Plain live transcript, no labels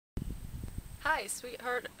Hi,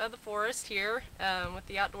 Sweetheart of the Forest here with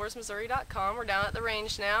the outdoorsmissouri.com. We're down at the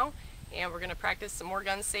range now and we're going to practice some more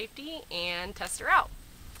gun safety and test her out.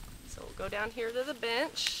 So we'll go down here to the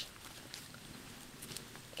bench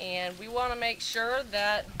and we want to make sure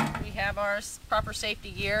that we have our proper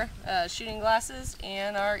safety gear, shooting glasses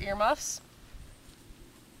and our earmuffs.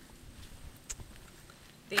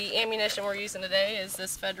 The ammunition we're using today is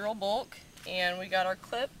this Federal bulk, and we got our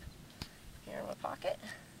clip here in my pocket.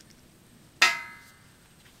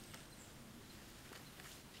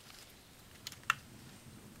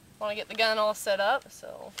 Want to get the gun all set up,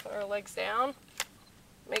 so put our legs down,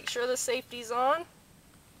 make sure the safety's on.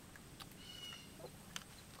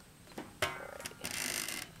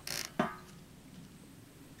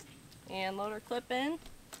 And load our clip in.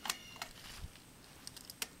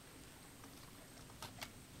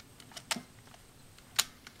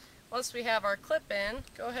 Once we have our clip in,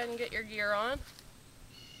 go ahead and get your gear on.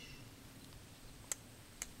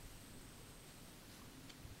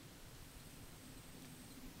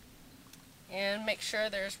 And make sure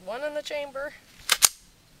there's one in the chamber.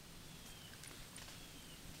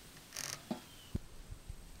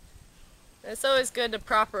 It's always good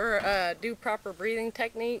to do proper breathing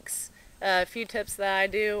techniques. A few tips that I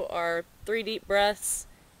do are 3 deep breaths,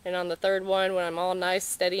 and on the third one, when I'm all nice,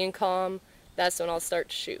 steady, and calm, that's when I'll start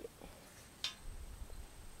to shoot.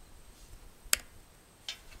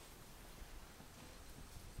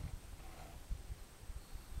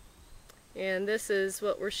 And this is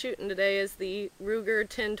what we're shooting today, is the Ruger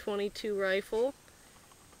 1022 rifle.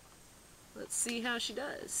 Let's see how she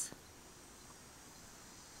does.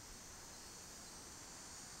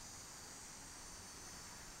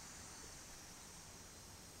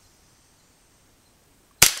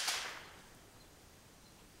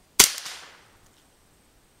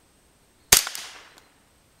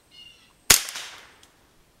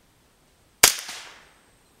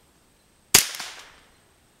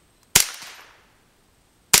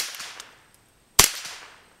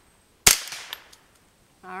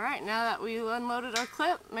 Alright, now that we unloaded our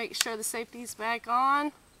clip, make sure the safety's back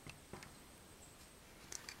on.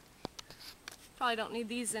 Probably don't need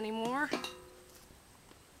these anymore.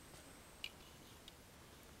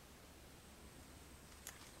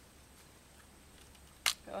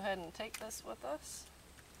 Go ahead and take this with us.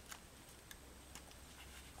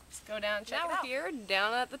 Let's go down and check it out. Now we're here,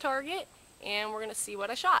 down at the target, and we're going to see what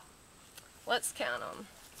I shot. Let's count them.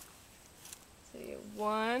 See,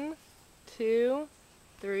 1, 2,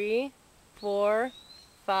 3, 4,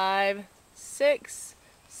 5, 6,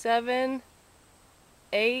 7,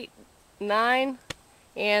 8, 9,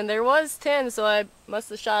 and there was 10, so I must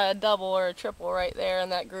have shot a double or a triple right there in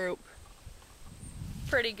that group.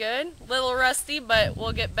 Pretty good. Little rusty, but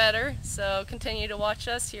we'll get better, so continue to watch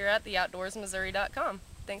us here at theoutdoorsmissouri.com.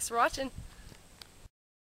 Thanks for watching.